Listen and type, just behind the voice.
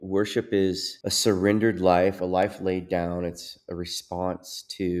Worship is a surrendered life, a life laid down. It's a response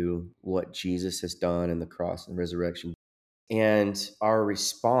to what Jesus has done in the cross and resurrection. And our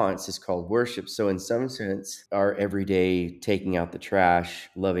response is called worship. So, in some sense, our everyday taking out the trash,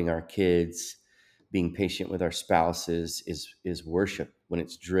 loving our kids, being patient with our spouses is worship when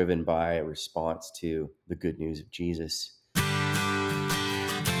it's driven by a response to the good news of Jesus.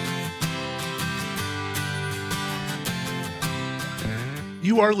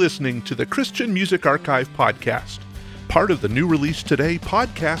 You are listening to the Christian Music Archive podcast, part of the New Release Today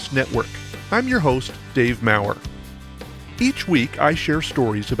podcast network. I'm your host, Dave Maurer. Each week, I share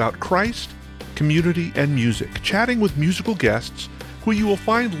stories about Christ, community, and music, chatting with musical guests who you will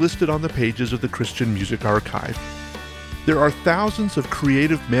find listed on the pages of the Christian Music Archive. There are thousands of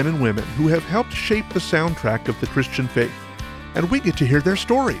creative men and women who have helped shape the soundtrack of the Christian faith, and we get to hear their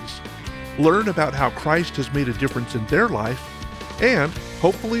stories, learn about how Christ has made a difference in their life, and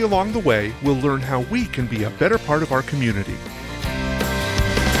hopefully along the way, we'll learn how we can be a better part of our community.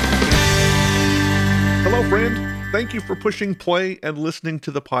 Hello, friend. Thank you for pushing play and listening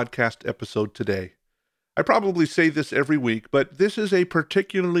to the podcast episode today. I probably say this every week, but this is a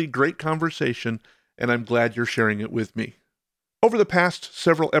particularly great conversation, and I'm glad you're sharing it with me. Over the past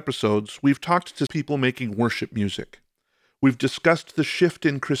several episodes, we've talked to people making worship music. We've discussed the shift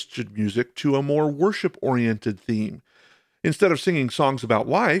in Christian music to a more worship-oriented theme. Instead of singing songs about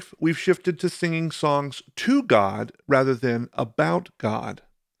life, we've shifted to singing songs to God rather than about God.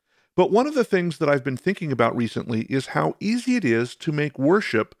 But one of the things that I've been thinking about recently is how easy it is to make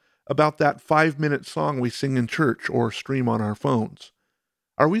worship about that 5-minute song we sing in church or stream on our phones.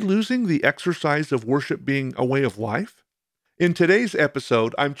 Are we losing the exercise of worship being a way of life? In today's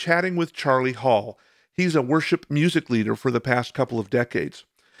episode, I'm chatting with Charlie Hall. He's a worship music leader for the past couple of decades.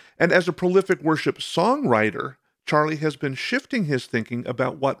 And as a prolific worship songwriter, Charlie has been shifting his thinking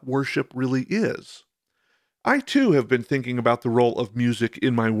about what worship really is. I too have been thinking about the role of music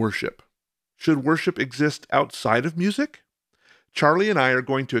in my worship. Should worship exist outside of music? Charlie and I are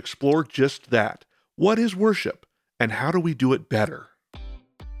going to explore just that. What is worship, and how do we do it better?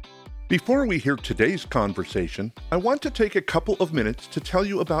 Before we hear today's conversation, I want to take a couple of minutes to tell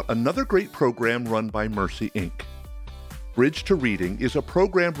you about another great program run by Mercy, Inc. Bridge to Reading is a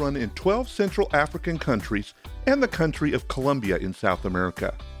program run in 12 Central African countries and the country of Colombia in South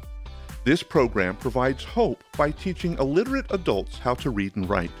America. This program provides hope by teaching illiterate adults how to read and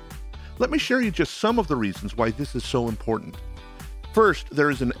write. Let me share you just some of the reasons why this is so important. First, there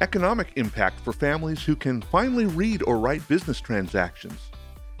is an economic impact for families who can finally read or write business transactions.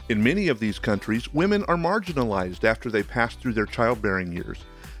 In many of these countries, women are marginalized after they pass through their childbearing years,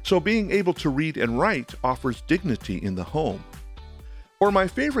 so being able to read and write offers dignity in the home. Or my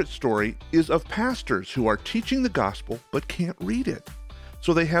favorite story is of pastors who are teaching the gospel but can't read it,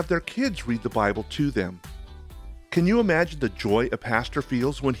 so they have their kids read the Bible to them. Can you imagine the joy a pastor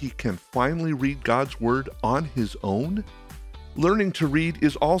feels when he can finally read God's word on his own? Learning to read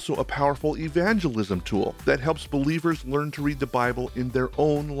is also a powerful evangelism tool that helps believers learn to read the Bible in their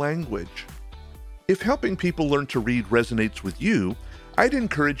own language. If helping people learn to read resonates with you, I'd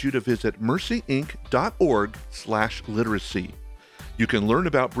encourage you to visit mercyinc.org/literacy. You can learn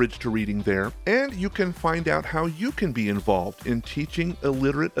about Bridge to Reading there, and you can find out how you can be involved in teaching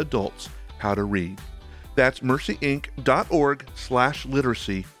illiterate adults how to read. That's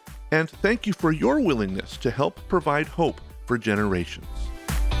mercyinc.org/literacy, and thank you for your willingness to help provide hope for generations.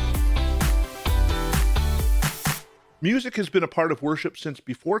 Music has been a part of worship since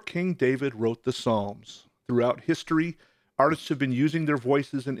before King David wrote the Psalms. Throughout history, artists have been using their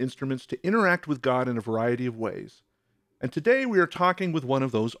voices and instruments to interact with God in a variety of ways. And today we are talking with one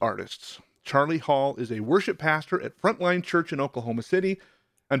of those artists. Charlie Hall is a worship pastor at Frontline Church in Oklahoma City.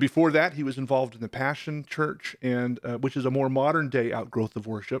 And before that, he was involved in the Passion Church, which is a more modern day outgrowth of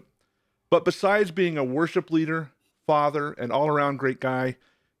worship. But besides being a worship leader, father, and all-around great guy,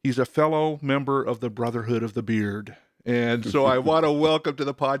 he's a fellow member of the Brotherhood of the Beard. And so I want to welcome to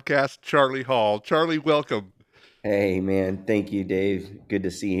the podcast, Charlie Hall. Charlie, welcome. Hey, man. Thank you, Dave. Good to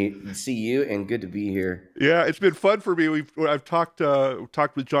see you and good to be here. Yeah, it's been fun for me. I've talked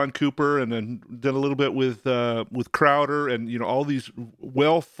with John Cooper and then done a little bit with Crowder and all these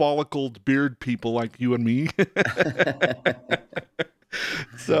well-follicled beard people like you and me.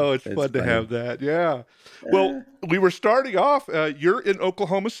 So it's fun to have that. Yeah. Well, we were starting off, you're in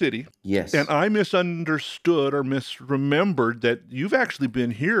Oklahoma City. Yes. And I misunderstood or misremembered that you've actually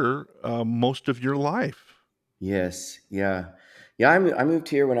been here most of your life. Yes. Yeah. I moved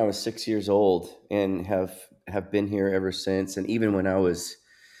here when I was 6 years old and have been here ever since. And even when I was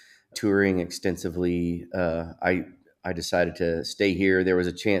touring extensively, I I decided to stay here. There was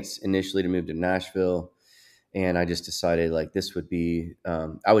a chance initially to move to Nashville, and I just decided like this would be.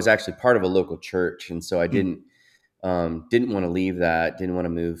 I was actually part of a local church, and so I Mm. didn't want to leave that, didn't want to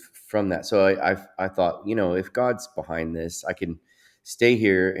move from that. So I thought, if God's behind this, I can stay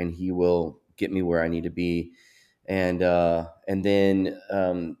here, and He will get me where I need to be. And then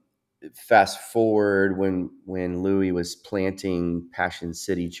fast forward when Louis was planting Passion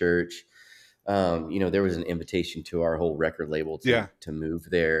City Church, there was an invitation to our whole record label to Yeah. move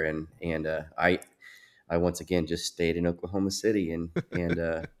there, and I once again just stayed in Oklahoma City, and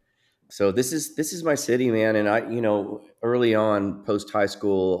so this is my city, man. And early on, post high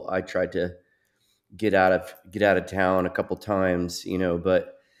school, I tried to get out of town a couple times,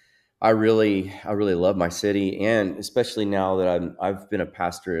 but I really love my city, and especially now that I've been a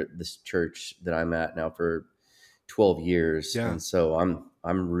pastor at this church that I'm at now for 12 years, Yeah. and so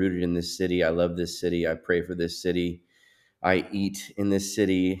I'm rooted in this city. I love this city. I pray for this city. I eat in this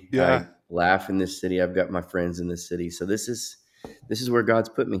city. Yeah. I laugh in this city. I've got my friends in this city. So this is where God's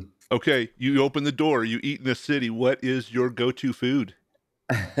put me. Okay. You open the door. You eat in the city. What is your go-to food?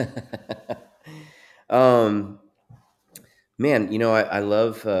 um, Man, I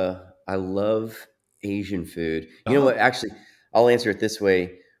love Asian food. You know Oh, what? Actually, I'll answer it this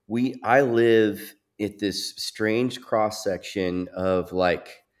way. I live at this strange cross section of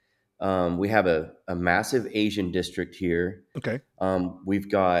like, we have a massive Asian district here. okay. We've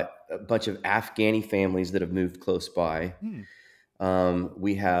got a bunch of Afghani families that have moved close by. Hmm.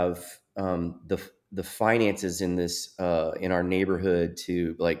 We have the finances in our neighborhood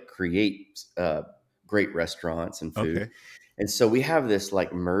to like create great restaurants and food, Okay. and so we have this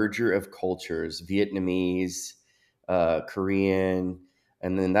like merger of cultures: Vietnamese, Korean,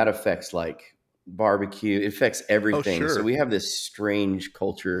 and then that affects like barbecue. It affects Oh, everything. So sure. we have this strange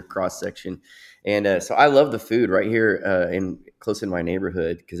culture cross section, and so I love the food right here in close in my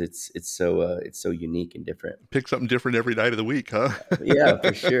neighborhood because it's so unique and different. Pick something different every night of the week, huh? Yeah,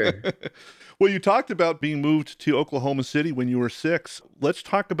 for sure. Well, you talked about being moved to Oklahoma City when you were 6. Let's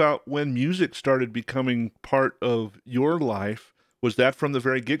talk about when music started becoming part of your life. Was that from the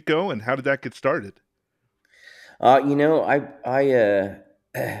very get-go, and how did that get started? I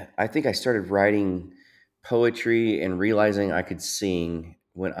think I started writing poetry and realizing I could sing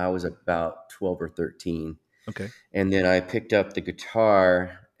when I was about 12 or 13. Okay. And then I picked up the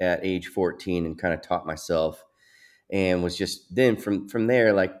guitar at age 14 and kind of taught myself, and was just then from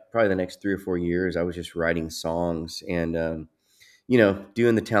there, like probably the next 3 or 4 years, I was just writing songs and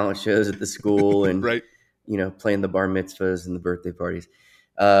doing the talent shows at the school, and Right. playing the bar mitzvahs and the birthday parties.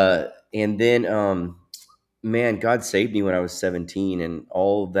 And then man, God saved me when I was 17, and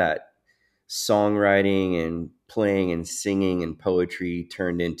all that songwriting and playing and singing and poetry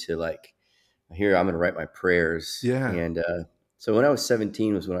turned into like, here, I'm going to write my prayers. Yeah. And so when I was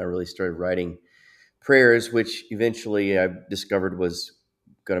 17 was when I really started writing prayers, which eventually I discovered was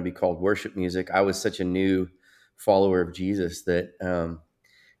going to be called worship music. I was such a new follower of Jesus that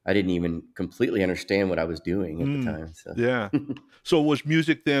I didn't even completely understand what I was doing at the Mm. time. So Yeah. So was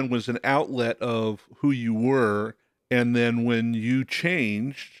music then was an outlet of who you were, and then when you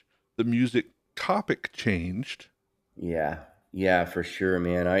changed, the music topic changed. yeah, yeah, for sure,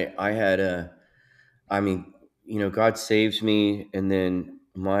 man. I had a I mean, God saves me, and then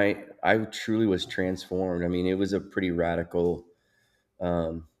I truly was transformed. I mean, it was a pretty radical,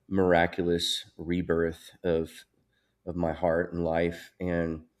 miraculous rebirth of my heart and life,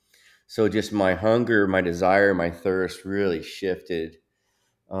 and so just my hunger, my desire, my thirst really shifted,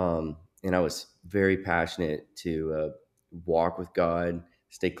 and I was very passionate to walk with God,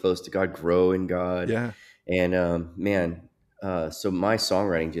 stay close to God, grow in God, Yeah. and man, so my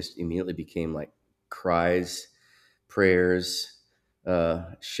songwriting just immediately became like cries, prayers,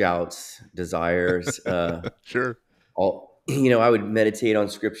 shouts, desires. Sure. All I would meditate on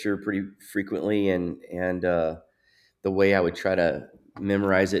scripture pretty frequently, and the way I would try to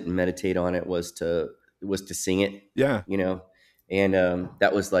memorize it and meditate on it was to sing it, Yeah. you know. And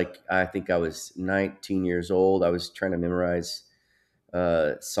that was like, I think I was 19 years old. I was trying to memorize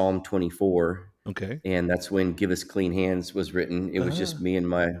Psalm 24, Okay. and that's when "Give Us Clean Hands" was written. It was just Ah. me in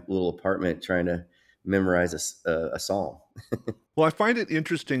my little apartment trying to memorize a psalm. Well, I find it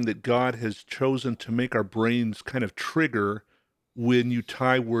interesting that God has chosen to make our brains kind of trigger when you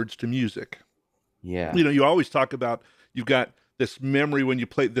tie words to music. Yeah. You always talk about you've got this memory when you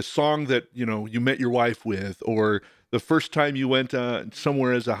play the song that, you met your wife with, or the first time you went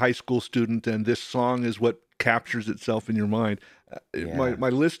somewhere as a high school student, and this song is what captures itself in your mind. My Yeah. my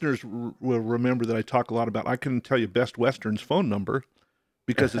listeners will remember that I talk a lot about. I can tell you Best Western's phone number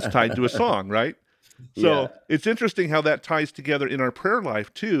because it's tied to a song, right? So Yeah. it's interesting how that ties together in our prayer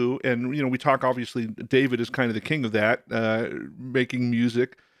life too. And we talk, obviously David is kind of the king of that, making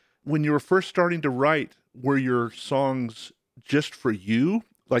music. When you were first starting to write, were your songs just for you,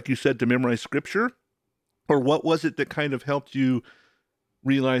 like you said, to memorize scripture, or what was it that kind of helped you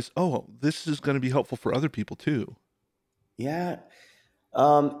realize, oh, this is going to be helpful for other people too? Yeah.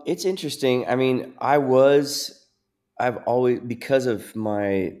 It's interesting. I mean, I've always, because of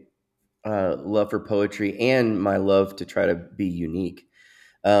my love for poetry and my love to try to be unique,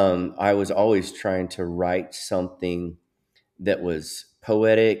 I was always trying to write something that was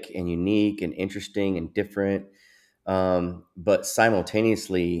poetic and unique and interesting and different. But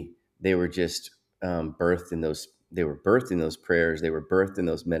simultaneously, they were just birthed in those. They were birthed in those prayers. They were birthed in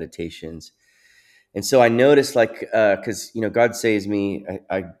those meditations. And so I noticed, like, because God saves me.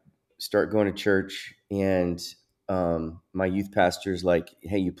 I start going to church, and my youth pastor's like,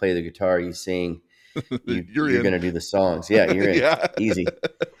 "Hey, you play the guitar, you sing, You're you're in. gonna do the songs. Yeah, you're in Yeah. easy."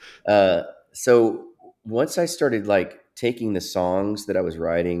 So once I started like taking the songs that I was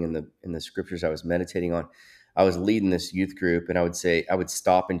writing and the scriptures I was meditating on, I was leading this youth group, and I would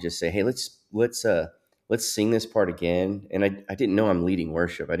stop and just say, "Hey, let's sing this part again." And I didn't know I'm leading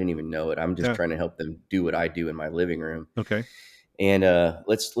worship. I didn't even know it. I'm just Yeah. trying to help them do what I do in my living room. Okay. And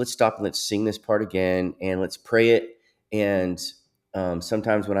let's stop and let's sing this part again, and let's pray it. And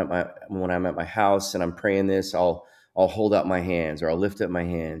sometimes when I'm at my house and I'm praying this, I'll hold out my hands or I'll lift up my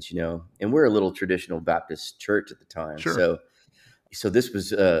hands, And we're a little traditional Baptist church at the time, Sure. so this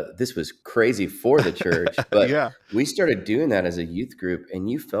was crazy for the church, but Yeah. we started doing that as a youth group, and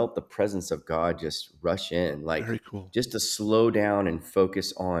you felt the presence of God just rush in, like Very cool. just to slow down and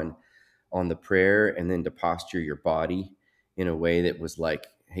focus on the prayer, and then to posture your body in a way that was like,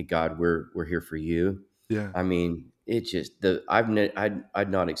 "Hey, God, we're here for you." Yeah. I mean, it just I'd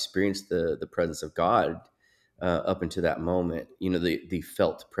not experienced the presence of God up until that moment. The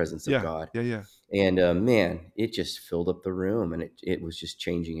felt presence of Yeah. God, Yeah. Yeah. and man, it just filled up the room, and it was just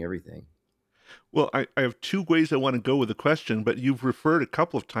changing everything. Well, I have two ways I want to go with the question, but you've referred a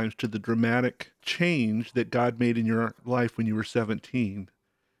couple of times to the dramatic change that God made in your life when you were 17.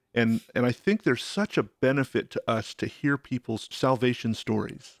 And I think there's such a benefit to us to hear people's salvation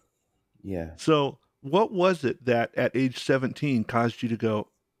stories. Yeah, So, what was it that at age 17 caused you to go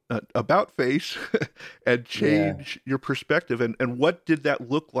about face and yeah. change your perspective? And what did that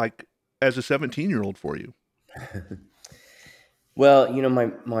look like as a 17-year-old for you? Well,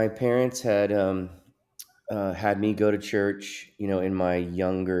 my parents had me go to church, in my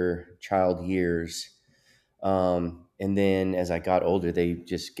younger child years. And then as I got older, they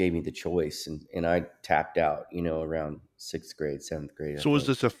just gave me the choice, and I tapped out, around sixth grade, seventh grade, I So, was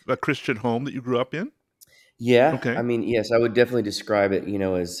think. this a Christian home that you grew up in? Yeah, I Okay. mean, yes, I would definitely describe it,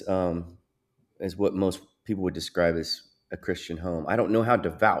 as what most people would describe as a Christian home. I don't know how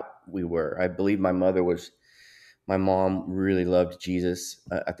devout we were. I believe my mom really loved Jesus.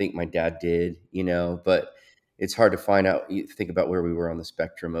 I think my dad did, but it's hard to find out. You think about where we were on the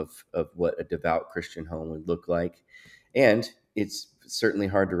spectrum of what a devout Christian home would look like, and it's certainly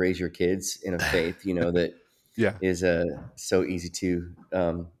hard to raise your kids in a faith, that Yeah. is so easy to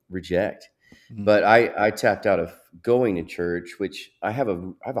reject. Mhm. But I tapped out of going to church, which I have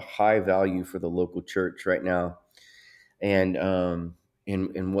a high value for the local church right now, and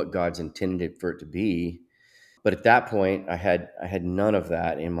in what God's intended for it to be. But at that point, I had none of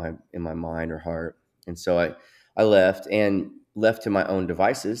that in my mind or heart, and so I left, and left to my own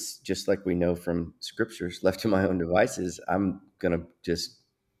devices, just like we know from scriptures. Left to my own devices, I'm gonna just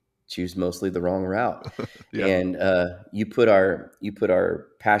choose mostly the wrong route. Yeah. And you put our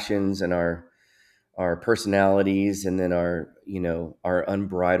passions and our personalities, and then our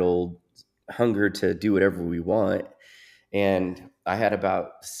unbridled hunger to do whatever we want. And I had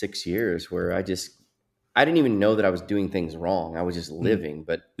about 6 years where I didn't even know that I was doing things wrong. I was just Mhm. living.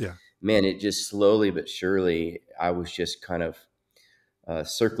 But Yeah. man, it just slowly but surely, I was just kind of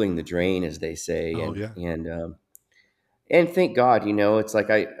circling the drain, as they say. Oh, and yeah. and um, and thank God, it's like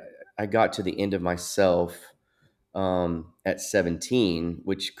I got to the end of myself at 17,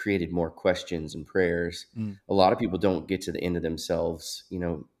 which created more questions and prayers. Mm. A lot of people don't get to the end of themselves,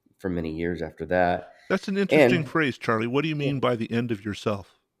 for many years after that. That's an interesting And phrase, Charlie. What do you yeah, mean by the end of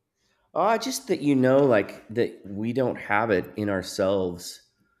yourself? just that, like that we don't have it in ourselves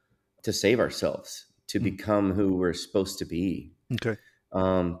to save ourselves, to Mm. become who we're supposed to be. Okay.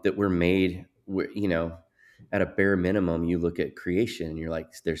 That we're made, at a bare minimum, you look at creation and you're like,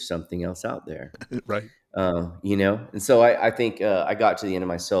 there's something else out there. Right. And so I think I got to the end of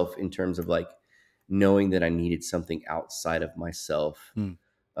myself in terms of like knowing that I needed something outside of myself, Mm.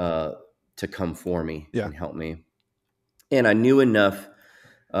 uh, to come for me Yeah. and help me. And I knew enough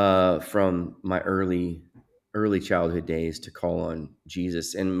from my early childhood days to call on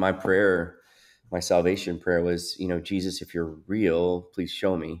Jesus. And my prayer, my salvation prayer was, Jesus, if you're real, please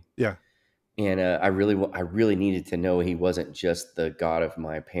show me. Yeah. And I really needed to know he wasn't just the God of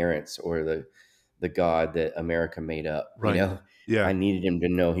my parents or the God that America made up. Right. I Yeah. needed him to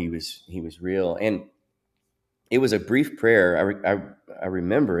know he was real. And it was a brief prayer. I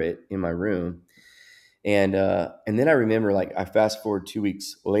remember it in my room, and then I remember, like, I fast forward 2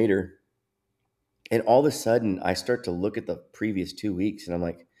 weeks later, and all of a sudden I start to look at the previous 2 weeks, and I'm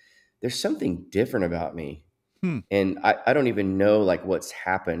like, there's something different about me. Hmm. And I don't even know, like, what's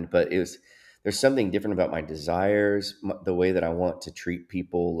happened, but there's something different about my desires, the way that I want to treat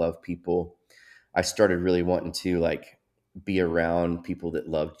people, love people. I started really wanting to, like, be around people that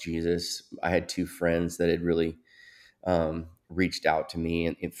loved Jesus. I had two friends that had really reached out to me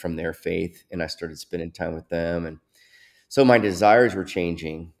and from their faith, and I started spending time with them. And so my desires were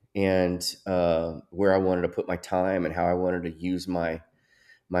changing, and where I wanted to put my time and how I wanted to use my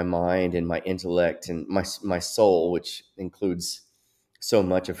mind and my intellect and my soul, which includes so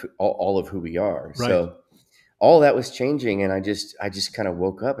much of all of who we are. Right. So all that was changing, and I just kind of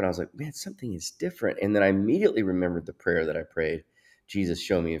woke up and I was like, man, something is different. And then I immediately remembered the prayer that I prayed: Jesus,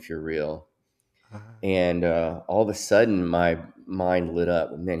 show me if you're real. Ah, And all of a sudden my mind lit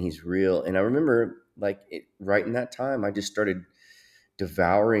up, and man, he's real. And I remember, like, right in that time, I just started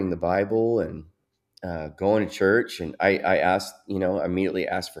devouring the Bible and going to church. And I asked, I immediately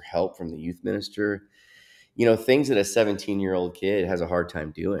asked for help from the youth minister, things that a 17-year-old kid has a hard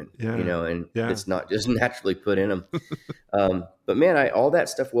time doing, yeah. and Yeah. that's not just naturally put in them. But man, all that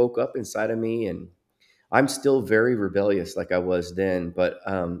stuff woke up inside of me, and I'm still very rebellious like I was then, but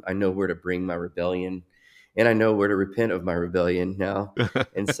I know where to bring my rebellion, and I know where to repent of my rebellion now.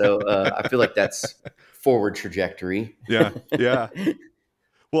 And so I feel like that's forward trajectory. Yeah. Yeah.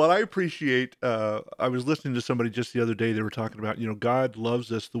 Well, I appreciate, I was listening to somebody just the other day, they were talking about, God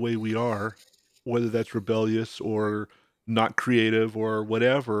loves us the way we are, whether that's rebellious or not creative or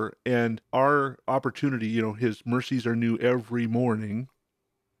whatever, and our opportunity, his mercies are new every morning.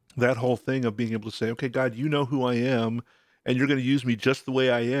 That whole thing of being able to say, "Okay, God, you know who I am, and you're gonna use me just the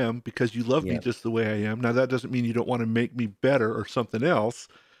way I am because you love me Yeah, just the way I am." Now, that doesn't mean you don't wanna make me better or something else,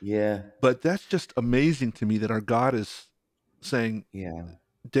 yeah, but that's just amazing to me that our God is saying, yeah,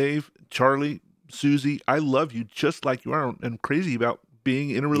 Dave, Charlie, Susie, I love you just like you are, and I'm crazy about being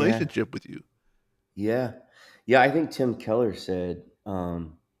in a yeah, relationship with you. yeah, yeah. I think Tim Keller said,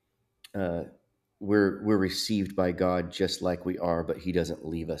 uh, we're received by God just like we are, but He doesn't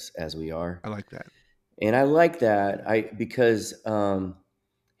leave us as we are. I like that. And I like that, because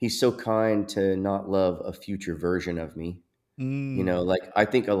He's so kind to not love a future version of me. Mm, Like, I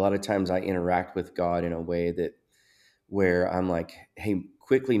think a lot of times I interact with God in a way that where I'm like, "Hey,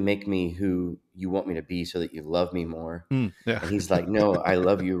 quickly make me who you want me to be so that you love me more." yeah. And he's like, "No, I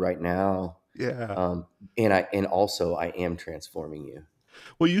love you right now. Yeah. And also I am transforming you."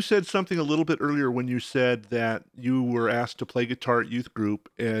 Well, you said something a little bit earlier when you said that you were asked to play guitar at youth group,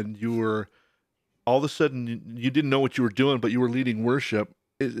 and you were all of a sudden you didn't know what you were doing, but you were leading worship.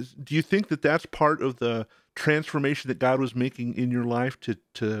 Do you think that that's part of the transformation that God was making in your life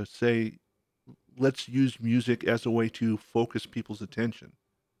to say, let's use music as a way to focus people's attention?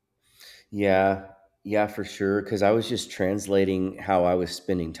 Yeah. Yeah, for sure. Because I was just translating how I was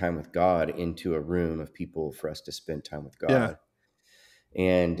spending time with God into a room of people for us to spend time with Yeah. God.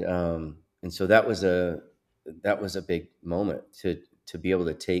 And so that was a big moment to be able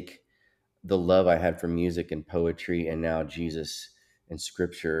to take the love I had for music and poetry and now Jesus and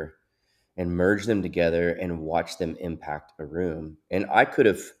scripture and merge them together and watch them impact a room. And I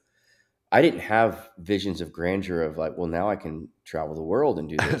didn't have visions of grandeur of, like, well, now I can travel the world and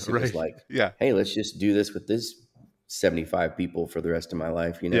do this. It was Right. like, Yeah. hey, let's just do this with this 75 people for the rest of my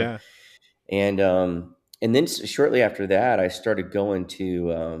life. Yeah. And then shortly after that, I started going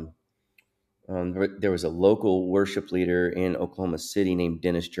to, there was a local worship leader in Oklahoma City named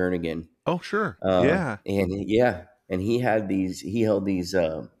Dennis Jernigan. Oh, sure. Um, Yeah. and yeah, and he held these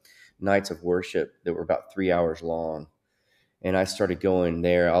nights of worship that were about 3 hours long. And I started going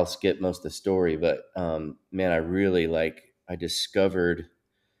there. I'll skip most of the story, but man, I discovered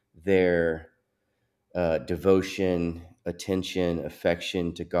their devotion, attention,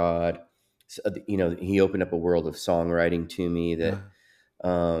 affection to God. So, he opened up a world of songwriting to me Yeah.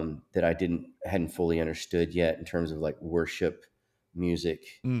 that I hadn't fully understood yet, in terms of, like, worship music,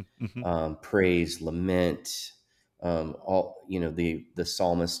 Mm, mhm. praise, lament, all, the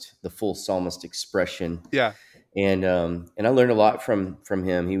psalmist, the full psalmist expression. Yeah. And I learned a lot from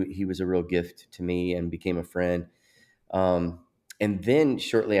him. He was a real gift to me and became a friend. Um, and then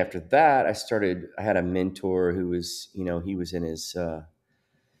shortly after that, I had a mentor who was, he was in his,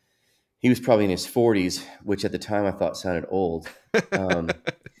 he was probably in his 40s, which at the time I thought sounded old. Um,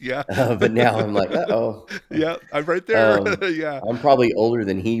 Yeah. but now I'm like, uh-oh. Yeah, I'm right there. um, Yeah. I'm probably older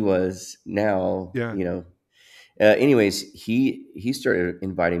than he was now, Yeah. Anyways, he started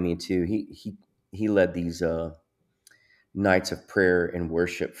inviting me to, he led these, nights of prayer and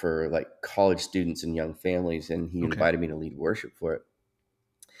worship for like college students and young families. And he Okay. invited me to lead worship for it.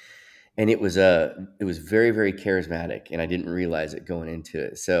 And it was very, very charismatic, and I didn't realize it going into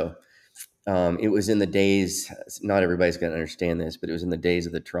it. So it was in the days. Not everybody's going to understand this, but it was in the days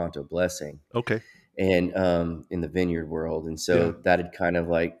of the Toronto Blessing, Okay. and in the vineyard world, and Yeah. so that had kind of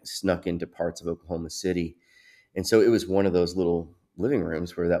like snuck into parts of Oklahoma City, and so it was one of those little living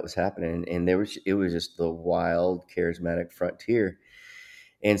rooms where that was happening, and it was just the wild, charismatic frontier,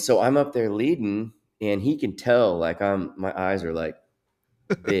 and so I'm up there leading, and he can tell like my eyes are like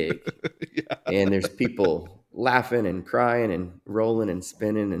big, Yeah. and there's people laughing and crying and rolling and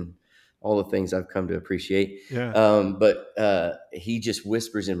spinning and all the things I've come to appreciate. Yeah. But he just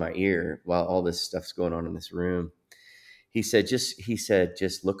whispers in my ear while all this stuff's going on in this room. He said,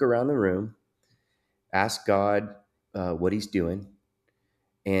 just look around the room, ask God what He's doing,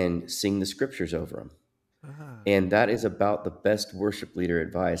 and sing the scriptures over him. Ah, And that is about the best worship leader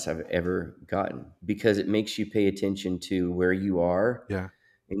advice I've ever gotten, because it makes you pay attention to where you are yeah.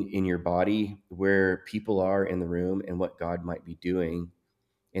 in your body, where people are in the room, and what God might be doing,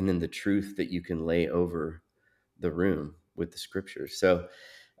 and then the truth that you can lay over the room with the scriptures. So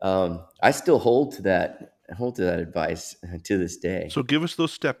I still hold to that advice to this day. So give us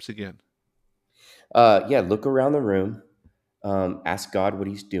those steps again. Yeah, look around the room, ask God what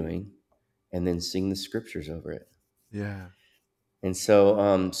He's doing, and then sing the scriptures over it. Yeah. And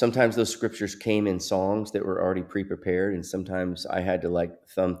so sometimes those scriptures came in songs that were already pre-prepared, and sometimes I had to like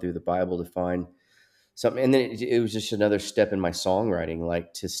thumb through the Bible to find something. And then it was just another step in my songwriting,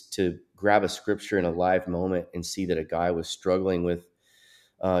 like to grab a scripture in a live moment and see that a guy was struggling with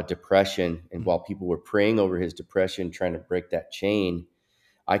depression, and Mm. while people were praying over his depression, trying to break that chain,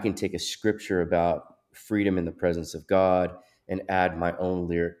 I can take a scripture about freedom in the presence of God and add my own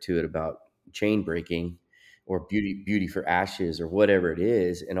lyric to it about chain breaking, or beauty for ashes, or whatever it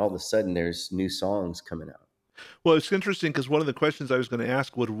is, and all of a sudden there's new songs coming out. Well, it's interesting because one of the questions I was going to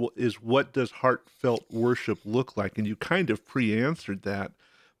ask is what does heartfelt worship look like? And you kind of pre-answered that.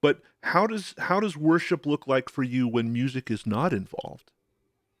 But how does worship look like for you when music is not involved?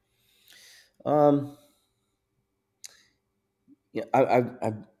 Um, yeah,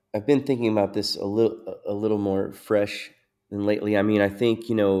 I've been thinking about this a little more fresh than lately. I mean, I think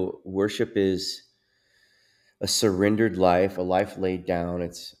worship is a surrendered life, a life laid down.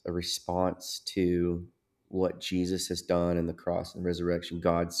 It's a response to what Jesus has done in the cross and resurrection.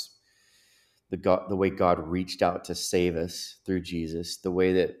 The way God reached out to save us through Jesus, the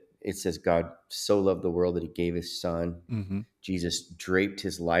way that it says God so loved the world that He gave His Son. Mhm. Jesus draped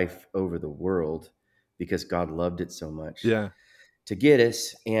His life over the world because God loved it so much Yeah. to get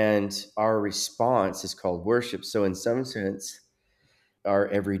us, and our response is called worship. So in some sense, our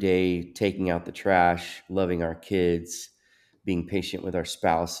everyday taking out the trash, loving our kids, being patient with our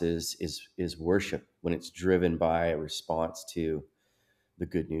spouses is worship when it's driven by a response to the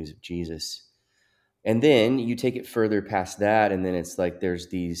good news of Jesus. And then you take it further past that, and then it's like there's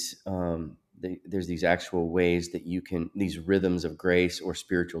these actual ways that you can, these rhythms of grace or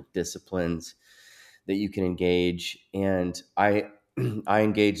spiritual disciplines that you can engage. And I I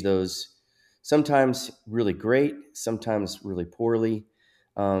engage those sometimes really great, sometimes really poorly.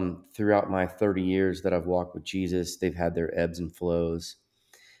 Throughout my 30 years that I've walked with Jesus, they've had their ebbs and flows.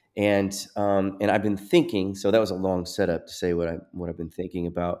 And I've been thinking. So that was a long setup to say what I've been thinking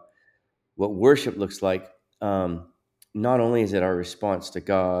about what worship looks like. Not only is it our response to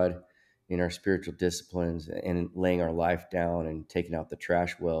God in our spiritual disciplines and laying our life down and taking out the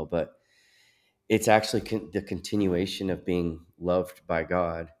trash well, but it's actually the continuation of being loved by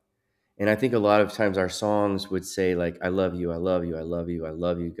God. And I think a lot of times our songs would say like, I love you, I love you, I love you, I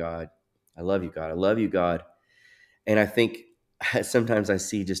love you, God. I love you, God. I love you, God. And I think sometimes I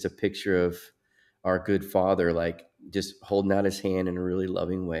see just a picture of our good Father, like just holding out His hand in a really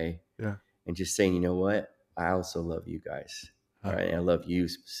loving way Yeah. and just saying, you know what? I also love you guys. All Uh, right. And I love you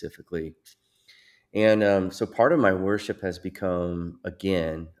specifically. And so part of my worship has become,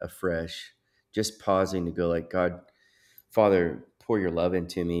 again, afresh, just pausing to go like, God, Father, pour your love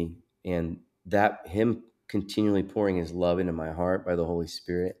into me. And that Him continually pouring His love into my heart by the Holy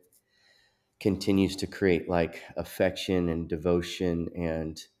Spirit continues to create like affection and devotion,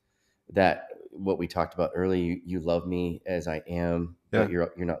 and that what we talked about earlier, you love me as I am, but Yeah.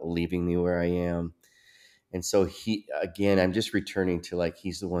 you're not leaving me where I am. And so he, again, I'm just returning to like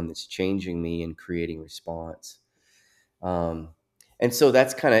he's the one that's changing me and creating response. Um, and so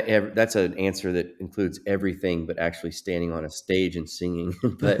that's kind of that's an answer that includes everything, but actually standing on a stage and singing.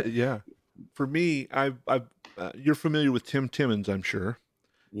 But Yeah. For me, you're familiar with Tim Timmons, I'm sure.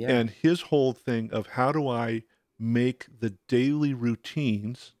 yeah. And his whole thing of how do I make the daily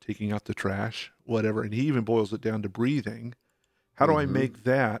routines, taking out the trash, whatever, and he even boils it down to breathing. How do I Hmm. make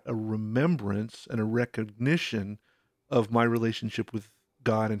that a remembrance and a recognition of my relationship with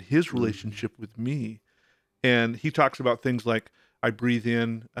God and his Hmm. relationship with me? And he talks about things like I breathe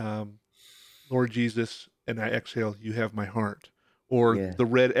in, Lord Jesus, and I exhale, you have my heart, or Yeah. the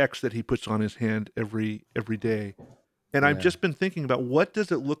red X that he puts on his hand every day. And I've Yeah. just been thinking about what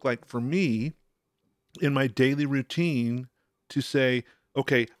does it look like for me in my daily routine to say,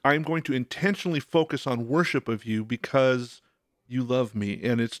 okay, I'm going to intentionally focus on worship of you because you love me.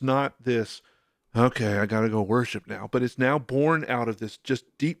 And it's not this, okay, I got to go worship now, but it's now born out of this just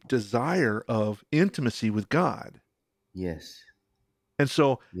deep desire of intimacy with God. Yes. And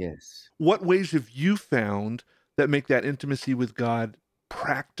so, Yes. what ways have you found that make that intimacy with God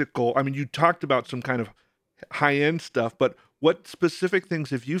practical? I mean, you talked about some kind of high end stuff, but what specific things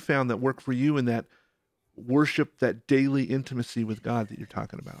have you found that work for you in that worship, that daily intimacy with God that you're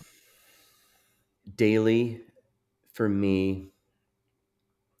talking about? Daily for me,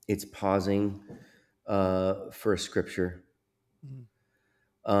 it's pausing for a scripture.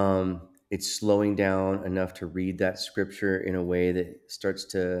 Mm, It's slowing down enough to read that scripture in a way that starts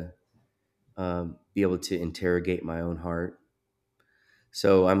to be able to interrogate my own heart.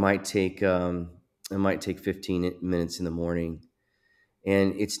 So I might take 15 minutes in the morning,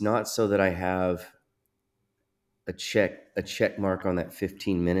 and it's not so that I have a check mark on that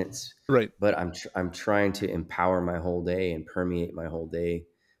 15 minutes, right. but I'm trying to empower my whole day and permeate my whole day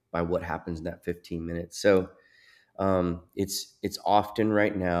by what happens in that 15 minutes. So it's often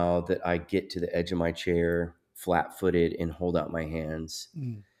right now that I get to the edge of my chair, flat footed, and hold out my hands,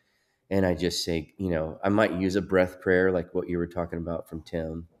 Mm, and I just say, I might use a breath prayer like what you were talking about from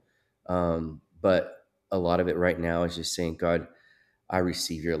Tim, but a lot of it right now is just saying, God, I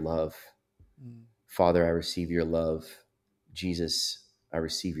receive your love. mm, Father, I receive your love. Jesus, I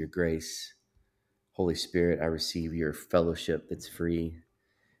receive your grace. Holy Spirit, I receive your fellowship that's free.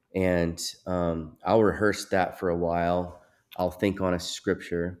 And I'll rehearse that for a while. I'll think on a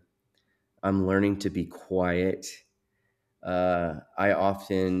scripture. I'm learning to be quiet. I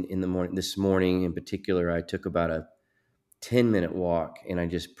often in the morning, this morning in particular, I took about a 10-minute walk and I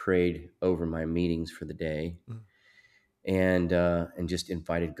just prayed over my meetings for the day, mm. and just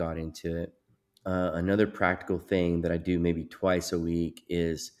invited God into it. Another practical thing that I do maybe twice a week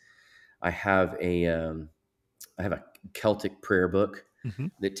is I have I have a Celtic prayer book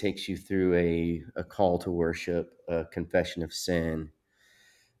Mhm. that takes you through a call to worship, a confession of sin,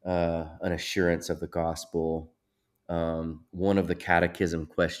 an assurance of the gospel, one of the catechism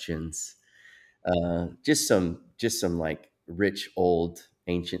questions, just some like rich old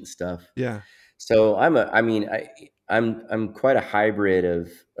ancient stuff. Yeah. So I'm quite a hybrid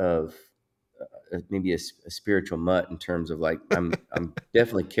of maybe a spiritual mutt in terms of like I'm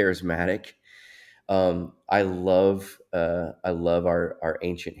definitely charismatic. I love our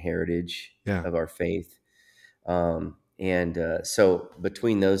ancient heritage Yeah. of our faith, and so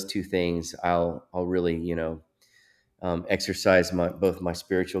between those two things, I'll really exercise both my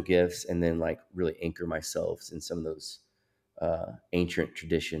spiritual gifts and then like really anchor myself in some of those ancient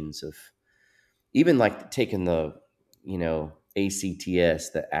traditions of even like taking the ACTS,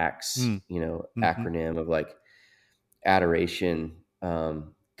 the acts, Mm, mhm. acronym of like adoration,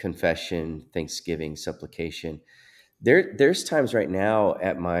 confession, thanksgiving, supplication. There's times right now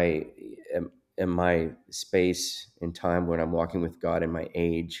in my space and time when I'm walking with God in my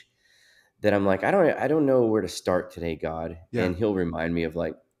age that I'm like, I don't know where to start today, God. Yeah. And he'll remind me of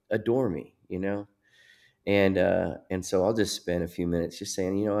like, adore me, and so I'll just spend a few minutes just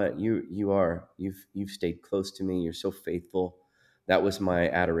saying, you know what, you've stayed close to me. You're so faithful. That was my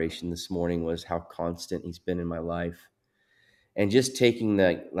adoration this morning, was how constant he's been in my life. And just taking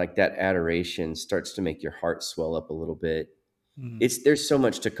that, like, that adoration starts to make your heart swell up a little bit. Mm. There's so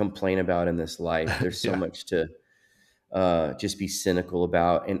much to complain about in this life. There's so Yeah. much to just be cynical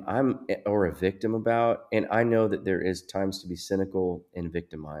about, and or a victim about. And I know that there is times to be cynical and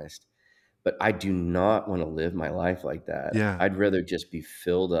victimized, but I do not want to live my life like that. Yeah. I'd rather just be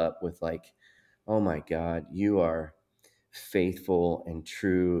filled up with like, oh my God, you are. faithful and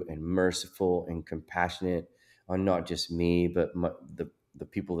true and merciful and compassionate on not just me, but the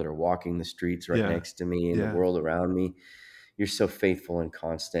people that are walking the streets right Yeah. next to me and the Yeah. world around me. You're so faithful and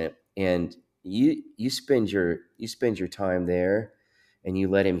constant, and you spend your time there, and you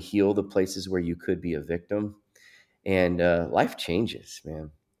let him heal the places where you could be a victim, and life changes,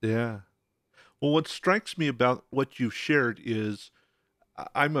 man. Yeah. Well, what strikes me about what you've shared is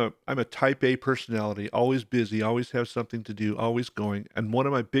I'm a type A personality, always busy, always have something to do, always going. And one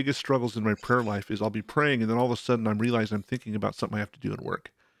of my biggest struggles in my prayer life is I'll be praying and then all of a sudden I'm realizing I'm thinking about something I have to do at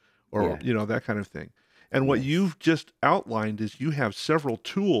work or, Yeah. that kind of thing. And what Yes. you've just outlined is you have several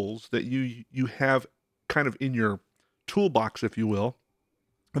tools that you have kind of in your toolbox, if you will,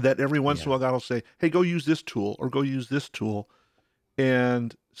 that every once in a Yeah. while God will say, "Hey, go use this tool or go use this tool."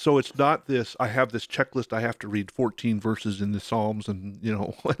 And so it's not this, I have this checklist, I have to read 14 verses in the Psalms and,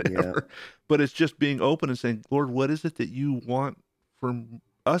 Yeah. whatever. But it's just being open and saying, Lord, what is it that you want from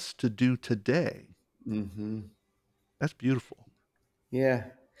us to do today? Hmm. That's beautiful. Yeah.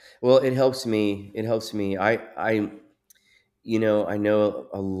 Well, it helps me. I know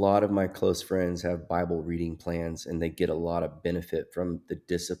a lot of my close friends have Bible reading plans, and they get a lot of benefit from the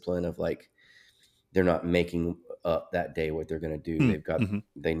discipline of, like, they're not making up that day what they're going to do. Hmm. They've got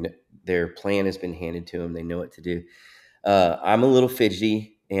Mm-hmm. their plan has been handed to them. They know what to do. I'm a little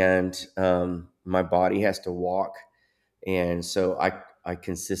fidgety, and my body has to walk, and so I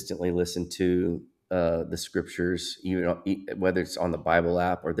consistently listen to the scriptures, whether it's on the Bible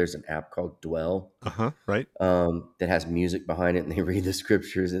app or there's an app called Dwell, Uh-huh. Right. that has music behind it, and they read the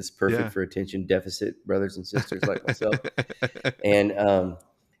scriptures. It's perfect Yeah. for attention deficit brothers and sisters like myself. And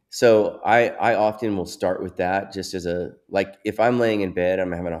so I often will start with that, just as a, like, if I'm laying in bed,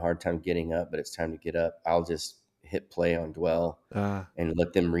 I'm having a hard time getting up, but it's time to get up. I'll just hit play on Dwell uh, and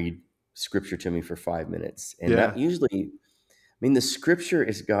let them read scripture to me for 5 minutes. And that yeah. usually, I mean, the scripture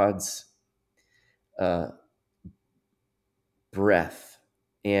is God's uh, breath,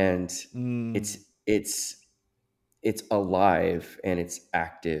 and it's Mm, it's it's alive and it's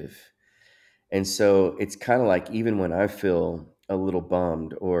active. And so it's kind of like, even when I feel a little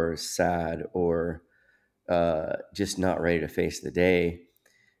bummed or sad or just not ready to face the day,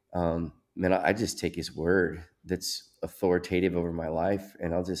 man, I just take his word that's authoritative over my life,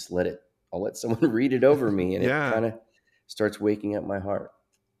 and I'll let someone read it over me, and it yeah. kind of starts waking up my heart.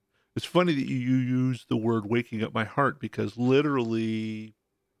 It's funny that you use the word waking up my heart because literally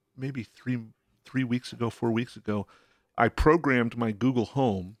maybe 3 weeks ago, 4 weeks ago, I programmed my Google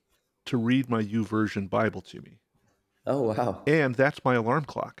Home to read my YouVersion Bible to me, Oh, wow. and that's my alarm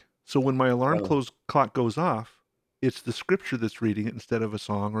clock. So when my alarm Oh, clock goes off, it's the scripture that's reading it instead of a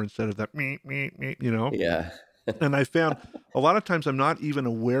song or instead of that me me me. yeah. And I found a lot of times I'm not even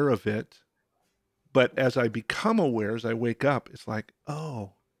aware of it, but as I become aware, as I wake up, it's like,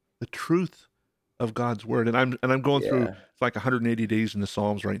 oh, the truth of God's word. And I'm going through, Yeah. it's like 180 days in the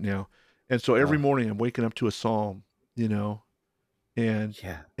Psalms right now. And so every Wow. morning I'm waking up to a psalm, and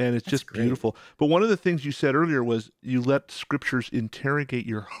Yeah. and it's That's just great. beautiful. But one of the things you said earlier was you let scriptures interrogate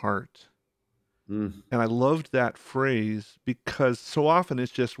your heart. Mm, And I loved that phrase because so often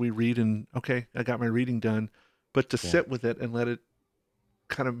it's just we read and okay, I got my reading done, but to yeah. sit with it and let it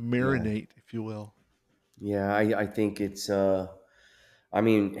kind of Yeah. marinate, if you will. Yeah. I think it's, I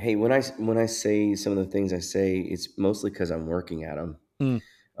mean, hey, when I say some of the things I say, it's mostly because I'm working at them.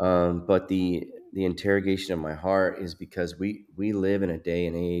 Mm, But the interrogation of my heart is because we live in a day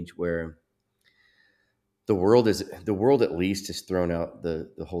and age where the world at least has thrown out the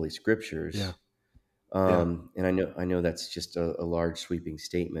Holy yeah, Scriptures. yeah, And I know that's just a large sweeping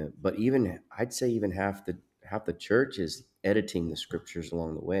statement, but even I'd say even half the church is editing the Scriptures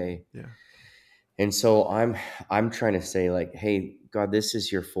along the way. yeah. And so I'm trying to say, like, hey, God, this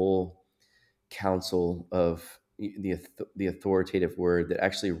is your full counsel of the authoritative word that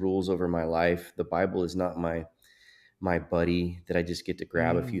actually rules over my life. The Bible is not my buddy that I just get to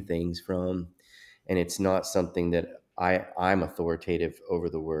grab a few Mm, things from, and it's not something that I'm authoritative over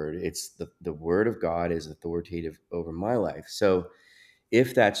the word. It's the word of God is authoritative over my life. So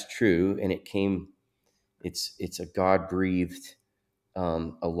if that's true, and it's a God breathed,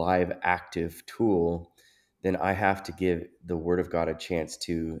 alive, active tool, then I have to give the Word of God a chance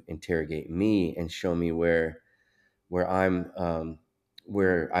to interrogate me and show me where where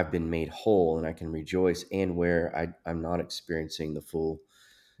I've been made whole and I can rejoice, and where I'm not experiencing the full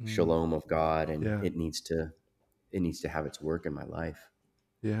mm, shalom of God, and yeah, it needs to have its work in my life.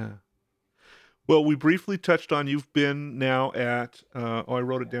 yeah. Well, we briefly touched on you've been now at, I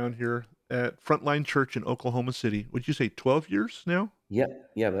wrote it down here, at Frontline Church in Oklahoma City. Would you say 12 years now?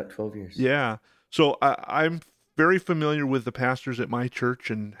 Yep, yeah, about 12 years. Yeah. So I'm very familiar with the pastors at my church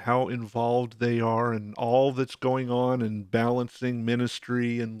and how involved they are and all that's going on and balancing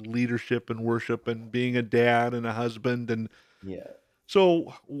ministry and leadership and worship and being a dad and a husband. And Yeah.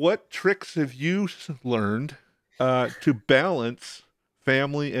 so, what tricks have you learned to balance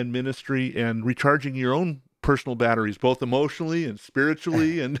family and ministry and recharging your own personal batteries, both emotionally and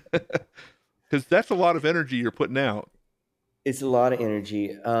spiritually? And because that's a lot of energy you're putting out. It's a lot of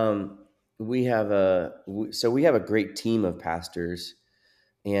energy. We have a great team of pastors,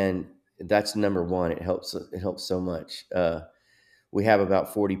 and that's number one. It helps so much. We have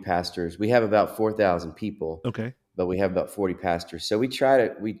about 40 pastors. We have about 4,000 people, Okay. but we have about 40 pastors. So we try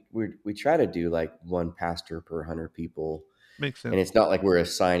to do like one pastor per 100 people, Makes and sense. it's not like we're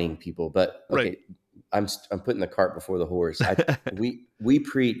assigning people. But Right. okay, I'm putting the cart before the horse. We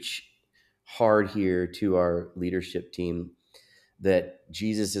preach hard here to our leadership team that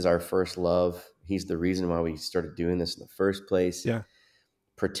Jesus is our first love. He's the reason why we started doing this in the first place. Yeah.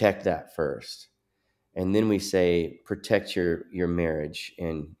 Protect that first. And then we say protect your marriage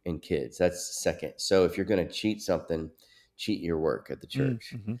and kids. That's second. So if you're going to cheat something, cheat your work at the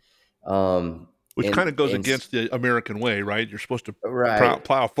church. Mm-hmm. Um Which kind and of goes and against the American way, right? You're supposed to right.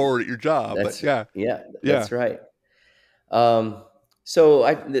 plow forward at your job, but That's yeah, yeah, yeah. that's right. Um so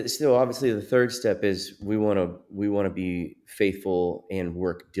obviously the third step is we want to be faithful and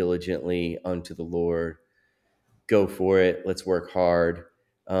work diligently unto the Lord. Go for it. Let's work hard.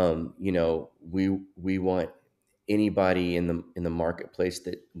 We want anybody in the marketplace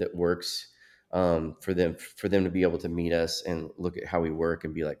that works, for them to be able to meet us and look at how we work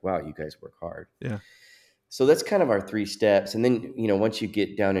and be like, wow, you guys work hard. Yeah. So that's kind of our three steps. And then, once you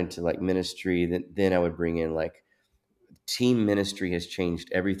get down into like ministry, then I would bring in like team ministry has changed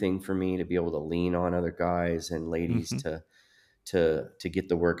everything for me to be able to lean on other guys and ladies Mm-hmm. to get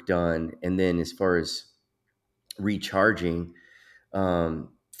the work done. And then as far as recharging, um,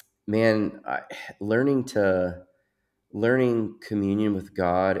 man, learning to learning communion with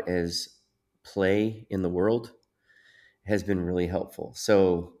God as play in the world has been really helpful.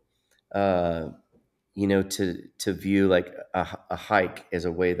 So, to view like a hike as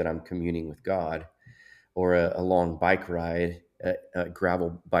a way that I'm communing with God, or a long bike ride, a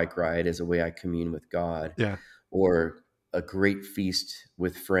gravel bike ride as a way I commune with God, Yeah. or a great feast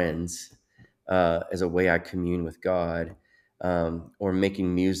with friends as a way I commune with God, or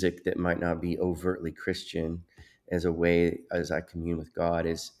making music that might not be overtly Christian as a way as I commune with God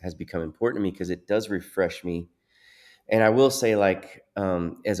has become important to me because it does refresh me. And I will say, like,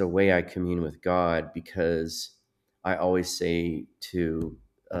 as a way I commune with God, because I always say to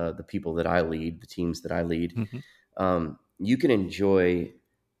the people that I lead, the teams that I lead, Mm-hmm. you can enjoy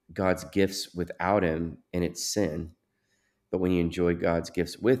God's gifts without Him, and it's sin. But when you enjoy God's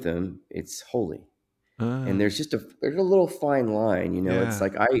gifts with Him, it's holy. And Uh, there's a little fine line. It's yeah.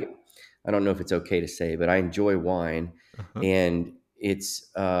 like I don't know if it's okay to say, but I enjoy wine, Uh-huh. and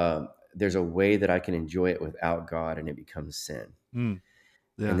it's there's a way that I can enjoy it without God, and it becomes sin. Mm. And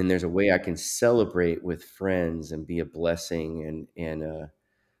Yeah. then there's a way I can celebrate with friends and be a blessing and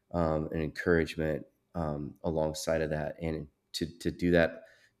an encouragement alongside of that, and to do that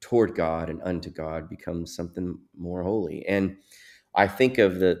toward God and unto God becomes something more holy. And I think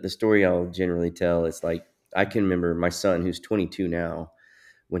of the story I'll generally tell is like I can remember my son, who's 22 now.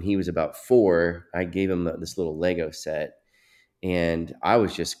 When he was about 4, I gave him this little Lego set, and I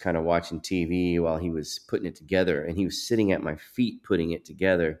was just kind of watching TV while he was putting it together, and he was sitting at my feet putting it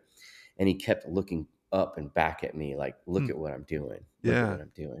together, and he kept looking up and back at me like, look Mm. at what I'm doing, look at Yeah. what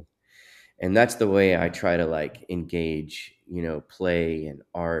I'm doing. And that's the way I try to like engage, play and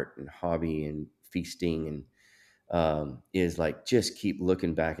art and hobby and feasting, and is like just keep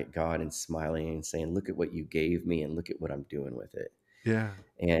looking back at God and smiling and saying, look at what you gave me and look at what I'm doing with it. Yeah.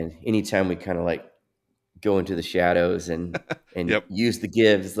 And anytime we kind of like go into the shadows and Yep. use the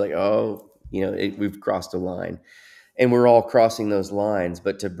gifts, like, oh, we've crossed a line, and we're all crossing those lines.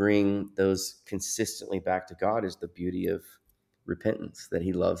 But to bring those consistently back to God is the beauty of repentance, that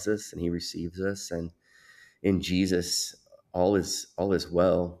He loves us and He receives us, and in Jesus all is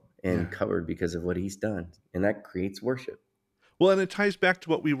well and Yeah. covered because of what He's done, and that creates worship. Well, and it ties back to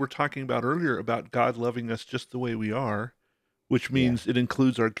what we were talking about earlier about God loving us just the way we are, which Yeah, means it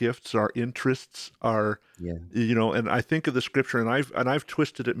includes our gifts, our interests, our, yeah, and I think of the scripture, and I've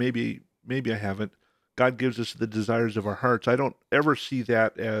twisted it. Maybe I haven't. God gives us the desires of our hearts. I don't ever see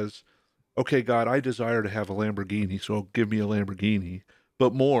that as, okay, God, I desire to have a Lamborghini, so give me a Lamborghini.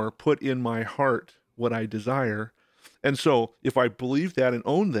 But more, put in my heart what I desire. And so if I believe that and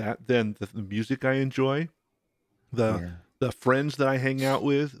own that, then the music I enjoy, the yeah, the friends that I hang out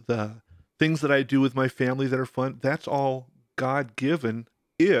with, the things that I do with my family that are fun, that's all God given.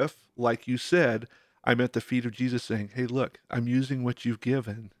 If, like you said, I'm at the feet of Jesus saying, "Hey, look, I'm using what you've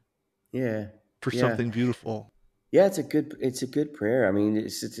given Yeah. for Yeah. something beautiful." Yeah, it's a good prayer. I mean,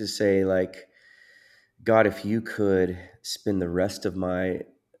 it's to say like, God, if you could spend the rest of my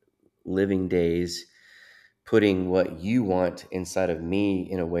living days putting what you want inside of me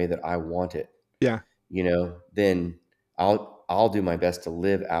in a way that I want it, Yeah. then I'll do my best to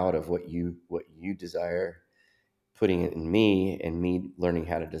live out of what you desire, putting it in me and me learning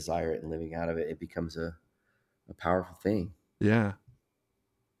how to desire it and living out of it. It becomes a powerful thing. Yeah.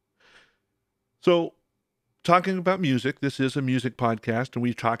 So, talking about music, this is a music podcast, and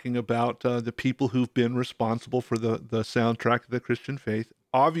we're talking about the people who've been responsible for the soundtrack of the Christian faith.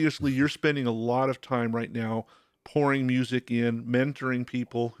 Obviously, you're spending a lot of time right now pouring music in, mentoring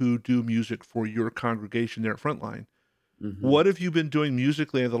people who do music for your congregation there at Frontline. Hmm. What have you been doing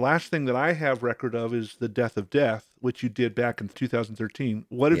musically? The last thing that I have record of is The Death of Death, which you did back in 2013.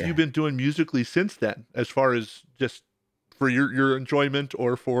 What have you Yeah. been doing musically since then, as far as just for your enjoyment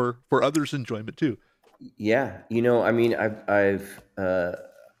or for others' enjoyment too? Yeah. I mean, I've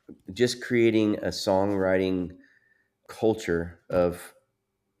just creating a songwriting culture of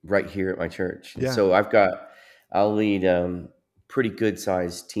right here at my church. And Yeah. so I'll lead pretty good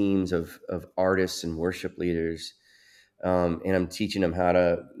sized teams of artists and worship leaders. And I'm teaching them how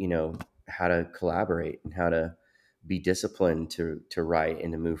to collaborate and how to be disciplined to write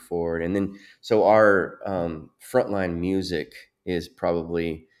and to move forward. And then, so our frontline music is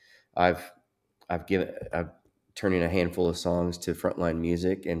probably, I've, I've turning a handful of songs to Frontline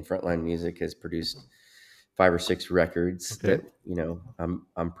Music, and Frontline Music has produced 5 or 6 records that Okay.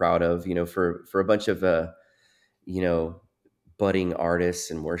 I'm proud of. For a bunch of you know budding artists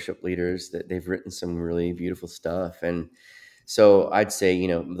and worship leaders, that they've written some really beautiful stuff. And so I'd say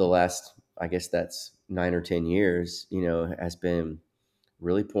the last, I guess that's 9 or 10 years, has been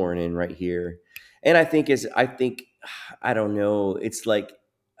really pouring in right here. And I think I don't know. It's like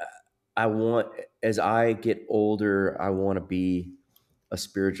uh, I want as I get older, I want to be a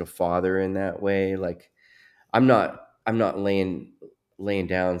spiritual father in that way. Like I'm not laying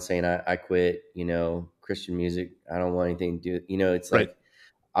down saying I quit, Christian music. I don't want anything to do. It's Right. like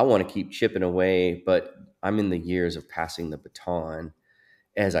I want to keep chipping away, but I'm in the years of passing the baton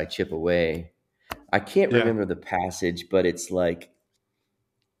as I chip away. I can't Yeah. remember the passage, but it's like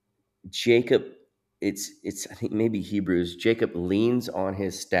Jacob, it's I think maybe Hebrews. Jacob leans on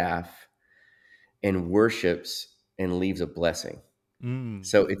his staff and worships and leaves a blessing. Mm.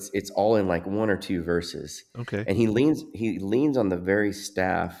 So it's all in like 1 or 2 verses. Okay. And he leans on the very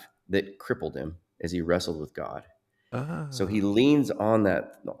staff that crippled him as he wrestled with God. So he Ah. leans on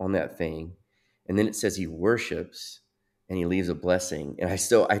that thing, and then it says he worships and he leaves a blessing. And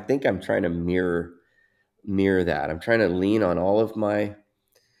I think I'm trying to mirror that. I'm trying to lean on all of my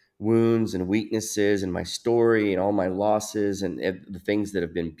wounds and weaknesses and my story and all my losses and the things that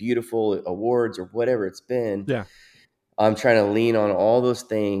have been beautiful, awards or whatever it's been. Yeah. I'm trying to lean on all those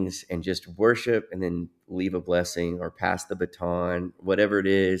things and just worship and then leave a blessing or pass the baton, whatever it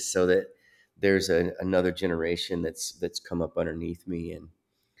is, so that there's another generation that's come up underneath me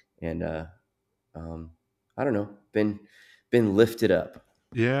and um, I don't know, been lifted up.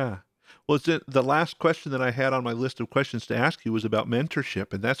 Yeah. Well, the last question that I had on my list of questions to ask you was about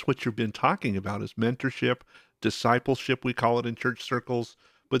mentorship, and that's what you've been talking about is mentorship, discipleship, we call it in church circles,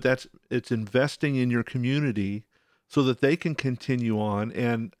 but it's investing in your community so that they can continue on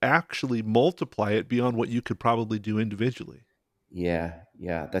and actually multiply it beyond what you could probably do individually. Yeah,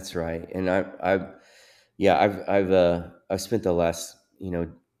 yeah, that's right. And I've spent the last,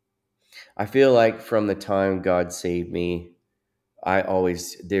 I feel like from the time God saved me,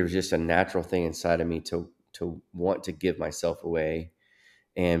 there was just a natural thing inside of me to want to give myself away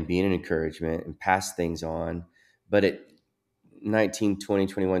and be an encouragement and pass things on. But at 19, 20,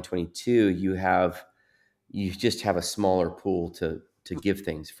 21, 22, you just have a smaller pool to give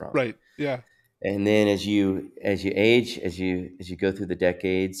things from. Right. Yeah. And then as you age, as you go through the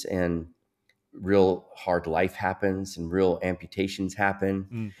decades and real hard life happens and real amputations happen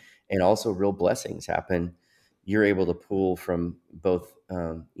Mm. and also real blessings happen, you're able to pull from both,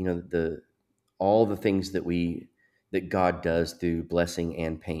 the all the things that God does through blessing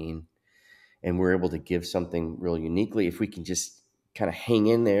and pain, and we're able to give something real uniquely if we can just kind of hang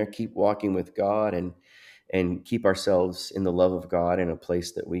in there, keep walking with God, and keep ourselves in the love of God in a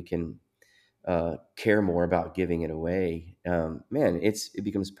place that we can care more about giving it away. Man, it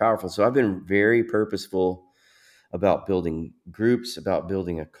becomes powerful. So I've been very purposeful about building groups, about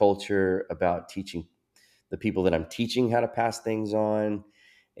building a culture, about teaching the people that I'm teaching how to pass things on,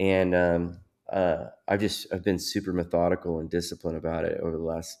 And I've been super methodical and disciplined about it over the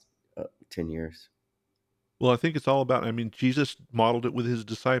last 10 years. Well, I think it's all about, I mean, Jesus modeled it with his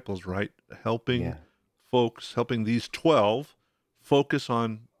disciples, right? Helping Yeah. folks, helping these 12 focus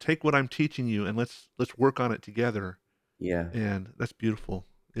on take what I'm teaching you and let's work on it together. Yeah. And that's beautiful.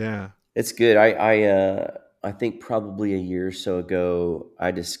 Yeah. It's good. I think probably a year or so ago,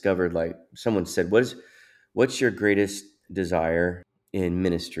 I discovered, like, someone said, what's your greatest desire in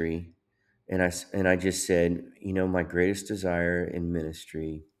ministry? And I just said, my greatest desire in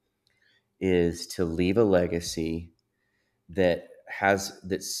ministry is to leave a legacy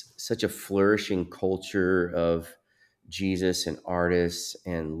that's such a flourishing culture of Jesus and artists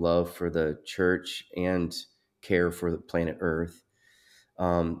and love for the church and care for the planet Earth,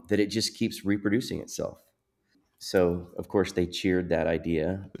 that it just keeps reproducing itself. So of course they cheered that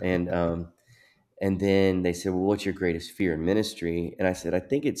idea, and then they said, "Well, what's your greatest fear in ministry?" And I said, "I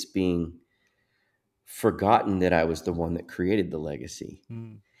think it's being forgotten that I was the one that created the legacy."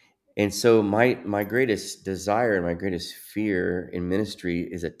 Mm, And so my greatest desire and my greatest fear in ministry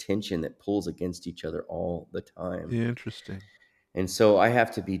is a tension that pulls against each other all the time. interesting. And so I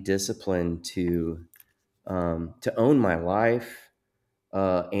have to be disciplined to own my life,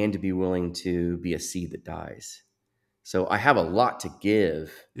 and to be willing to be a seed that dies. So I have a lot to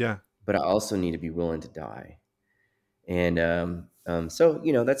give, Yeah. but I also need to be willing to die. And so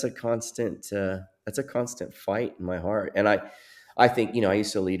that's a constant fight in my heart. And I think, I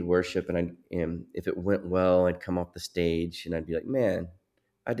used to lead worship, and if it went well, I'd come off the stage and I'd be like, man,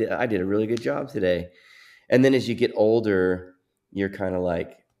 I did a really good job today. And then as you get older, you're kind of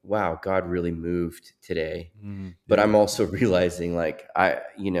like, wow, God really moved today. Mm, But I'm yeah. also realizing, like,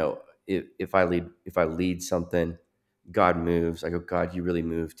 if I lead something, God moves. I go, God, you really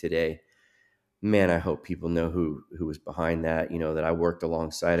moved today. Man, I hope people know who was behind that. That I worked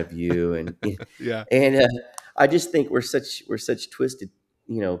alongside of you, and Yeah. and I just think we're such twisted,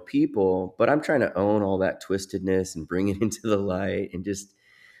 people. But I'm trying to own all that twistedness and bring it into the light, and just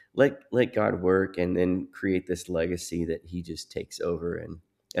let God work, and then create this legacy that He just takes over. And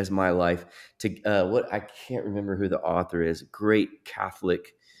as my life, to what, I can't remember who the author is, great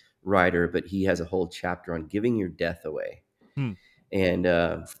Catholic writer, but he has a whole chapter on giving your death away. Hmm. And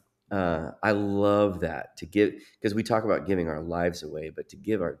I love that, to give, because we talk about giving our lives away, but to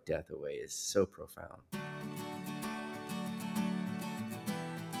give our death away is so profound.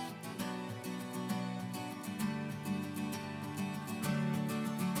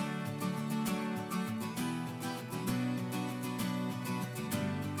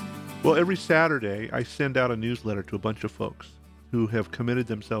 Well, every Saturday, I send out a newsletter to a bunch of folks who have committed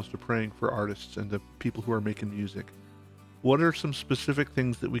themselves to praying for artists and the people who are making music. What are some specific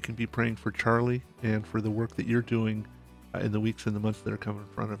things that we can be praying for Charlie and for the work that you're doing in the weeks and the months that are coming in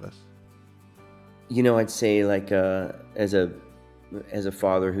front of us? I'd say, like, as a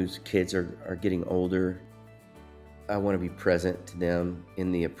father whose kids are getting older, I want to be present to them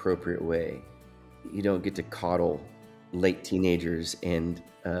in the appropriate way. You don't get to coddle late teenagers and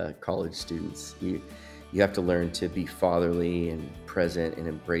college students. You have to learn to be fatherly and present and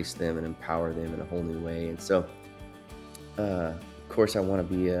embrace them and empower them in a whole new way. And so, of course, I want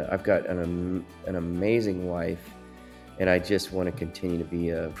to be. I've got an amazing wife, and I just want to continue to be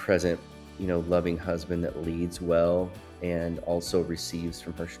a present, loving husband that leads well and also receives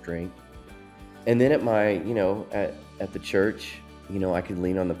from her strength. And then at the church, I could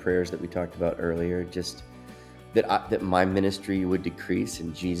lean on the prayers that we talked about earlier, just that my ministry would decrease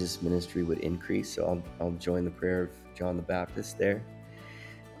and Jesus' ministry would increase. So I'll join the prayer of John the Baptist there,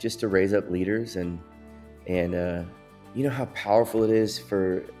 just to raise up leaders. And you know how powerful it is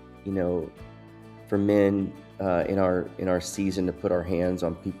you know for men, in our season, to put our hands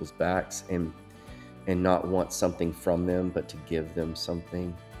on people's backs and not want something from them, but to give them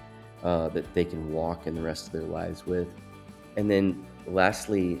something that they can walk in the rest of their lives with. And then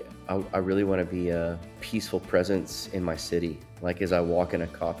lastly, I really want to be a peaceful presence in my city. Like, as I walk in a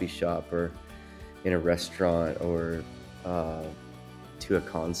coffee shop or in a restaurant, or uh, to a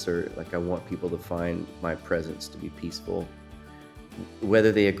concert, like, I want people to find my presence to be peaceful,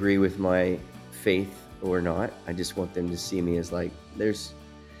 whether they agree with my faith or not. I just want them to see me as, like, there's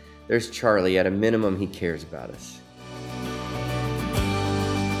Charlie. At a minimum, he cares about us.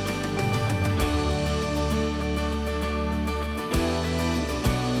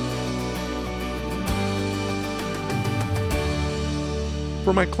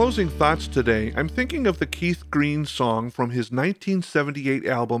 For my closing thoughts today, I'm thinking of the Keith Green song from his 1978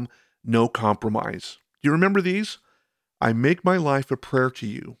 album, No Compromise. Do you remember these? I make my life a prayer to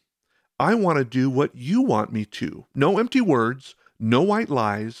you. I want to do what you want me to. No empty words, No white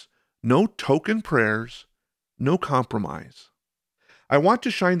lies, no token prayers, no compromise. I want to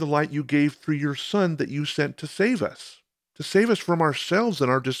shine the light you gave through your Son that you sent to save us from ourselves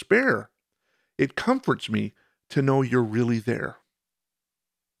and our despair. It comforts me to know you're really there.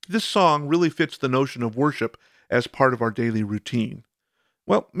 This song really fits the notion of worship as part of our daily routine.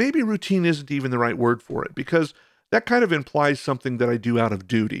 Well, maybe routine isn't even the right word for it, because that kind of implies something that I do out of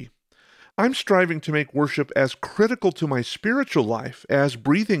duty. I'm striving to make worship as critical to my spiritual life as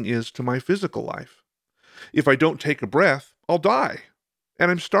breathing is to my physical life. If I don't take a breath, I'll die. And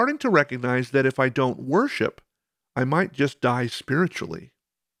I'm starting to recognize that if I don't worship, I might just die spiritually.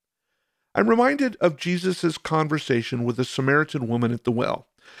 I'm reminded of Jesus' conversation with the Samaritan woman at the well.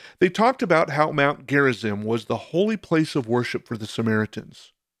 They talked about how Mount Gerizim was the holy place of worship for the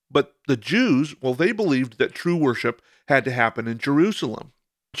Samaritans. But the Jews, well, they believed that true worship had to happen in Jerusalem.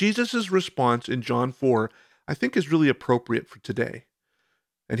 Jesus' response in John 4, I think, is really appropriate for today.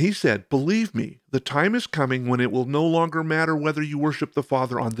 And he said, "Believe me, the time is coming when it will no longer matter whether you worship the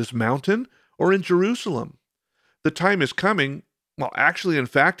Father on this mountain or in Jerusalem. The time is coming, well, actually, in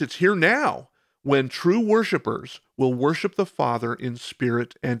fact, it's here now, when true worshipers will worship the Father in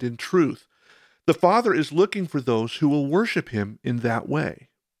spirit and in truth. The Father is looking for those who will worship him in that way."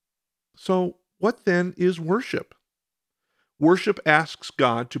 So, what then is worship? Worship asks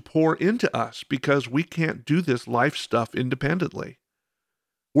God to pour into us because we can't do this life stuff independently.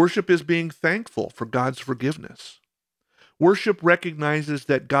 Worship is being thankful for God's forgiveness. Worship recognizes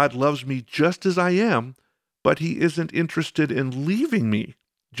that God loves me just as I am, but he isn't interested in leaving me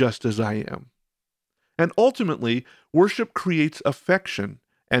just as I am. And ultimately, worship creates affection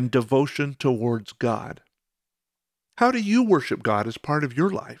and devotion towards God. How do you worship God as part of your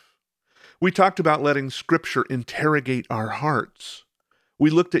life? We talked about letting Scripture interrogate our hearts.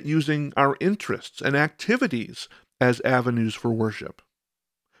 We looked at using our interests and activities as avenues for worship.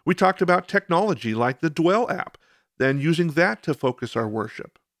 We talked about technology like the Dwell app, then using that to focus our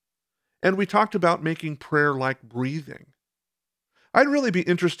worship. And we talked about making prayer like breathing. I'd really be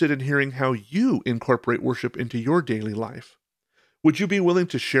interested in hearing how you incorporate worship into your daily life. Would you be willing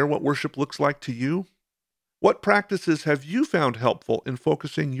to share what worship looks like to you? What practices have you found helpful in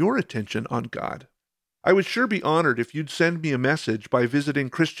focusing your attention on God? I would sure be honored if you'd send me a message by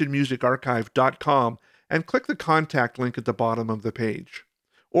visiting ChristianMusicArchive.com and click the contact link at the bottom of the page.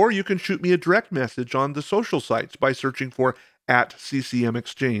 Or you can shoot me a direct message on the social sites by searching for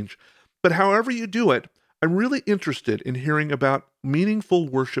 @CCMExchange. But however you do it, I'm really interested in hearing about meaningful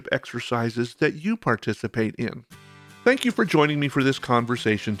worship exercises that you participate in. Thank you for joining me for this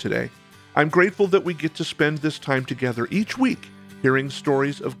conversation today. I'm grateful that we get to spend this time together each week hearing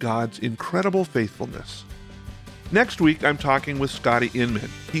stories of God's incredible faithfulness. Next week, I'm talking with Scotty Inman.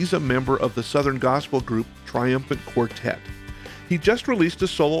 He's a member of the Southern gospel group Triumphant Quartet. He just released a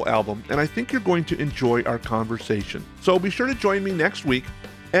solo album, and I think you're going to enjoy our conversation. So be sure to join me next week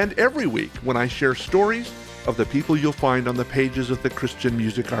and every week when I share stories of the people you'll find on the pages of the Christian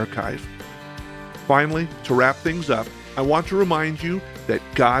Music Archive. Finally, to wrap things up, I want to remind you that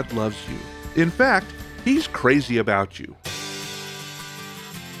God loves you. In fact, he's crazy about you.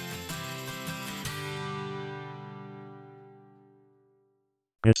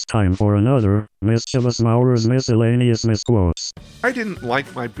 It's time for another Mischievous Maurer's Miscellaneous Misquotes. I didn't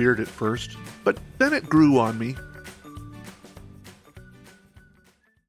like my beard at first, but then it grew on me.